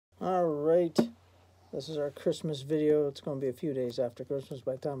Alright, this is our Christmas video. It's going to be a few days after Christmas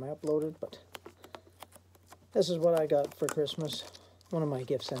by the time I upload it, but this is what I got for Christmas. One of my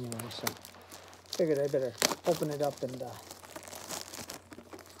gifts anyway, so figured I better open it up and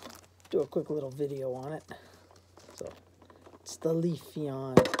do a quick little video on it. So, it's the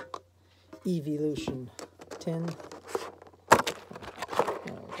Leafeon Evolution tin.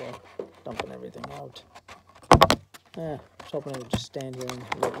 There we go, dumping everything out. I was hoping I would just stand here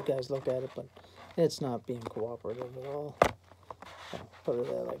and let you guys look at it, but it's not being cooperative at all. So put it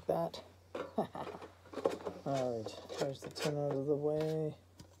there like that. Alright, there's the tin out of the way.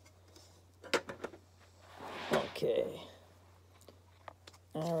 Okay.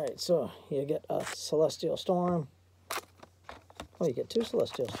 Alright, so you get a Celestial Storm. Oh, you get two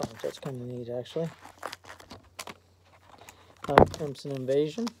Celestial Storms. That's kind of neat, actually. Crimson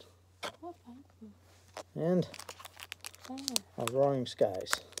Invasion. And Roaring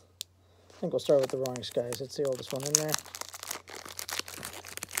Skies. I think we'll start with the Roaring Skies. It's the oldest one in there.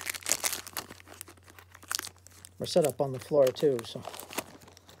 We're set up on the floor too, so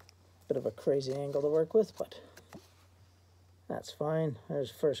bit of a crazy angle to work with, but that's fine.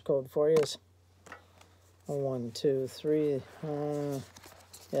 There's the first code for you. Is 1, 2, 3. Yeah,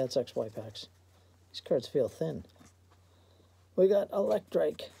 it's XY packs. These cards feel thin. We got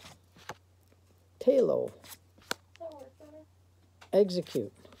Electrike, Talo,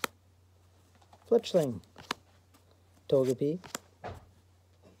 Execute, Fletchling, Togepi,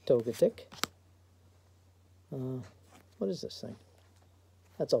 Togetic. What is this thing?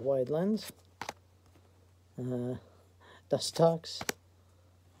 That's a wide lens. Dustox,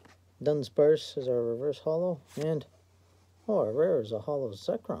 Dunsparce is our reverse holo, and our rare is a holo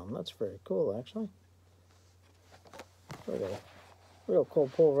Zekrom. That's very cool, actually. We got a real cool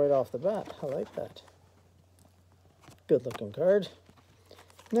pull right off the bat. I like that. Good looking card.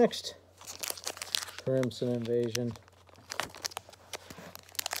 Next, Crimson Invasion.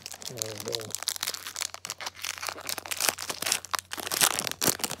 There we go.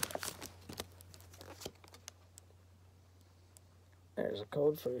 There's a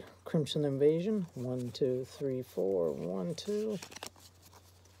code for Crimson Invasion. 1, 2, 3, 4, 1, 2.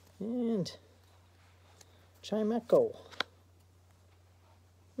 And Chimecho,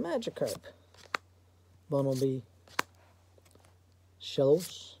 Magikarp, Bunnelby,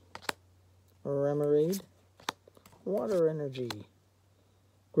 Shellos, Remoraid, Water Energy,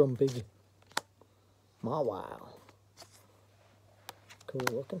 Grumpig, Mawile. Cool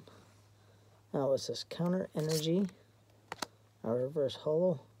looking. Now what's this? Counter Energy, our reverse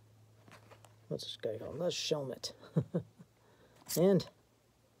holo. What's this guy called? That's Shelmet. And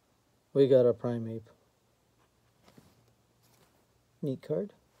we got a Primeape. Neat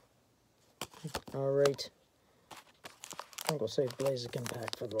card. Alright. I think we'll save Blaziken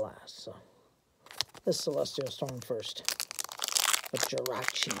pack for the last. So this Celestial Storm first. With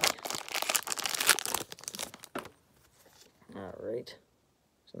Jirachi. Alright.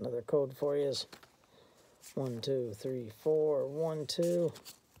 So another code for you is 1, 2, 3, 4, 1, 2.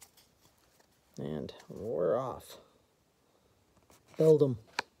 And we're off. Beldum.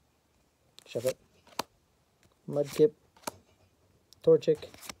 Shuppet. Mudkip. Torchic,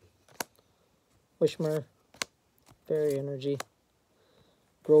 Wishmer, Fairy Energy,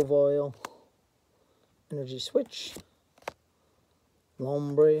 Grovyle, Energy Switch,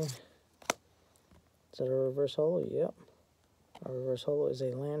 Lombre. Is that a reverse holo? Yep. Our reverse holo is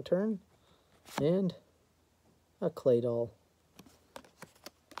a Lantern and a Claydol.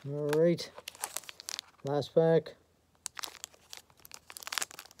 Alright. Last pack.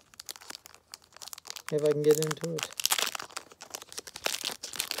 If I can get into it.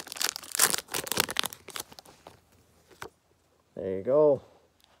 There you go.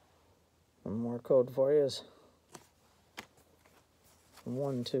 One more code for you is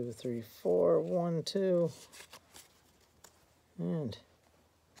 1, 2, 3, 4, 1, 2. And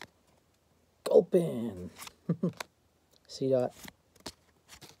Gulpin. C-Dot.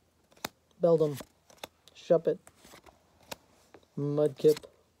 Beldum. Shuppet. Mudkip.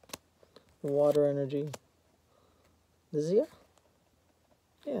 Water Energy. Lizia?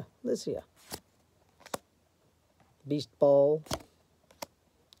 Yeah, Lizia. Beast Ball,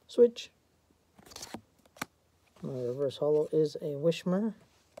 Switch. My reverse holo is a Wishmer,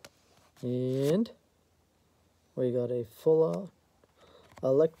 and we got a full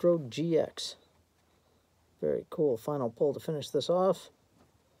Electro GX. Very cool final pull to finish this off.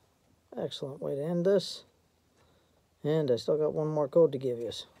 Excellent way to end this. And I still got one more code to give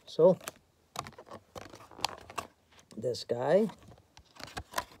you. So this guy,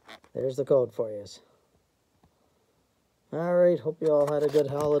 there's the code for you. All right, hope you all had a good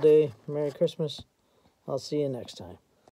holiday. Merry Christmas. I'll see you next time.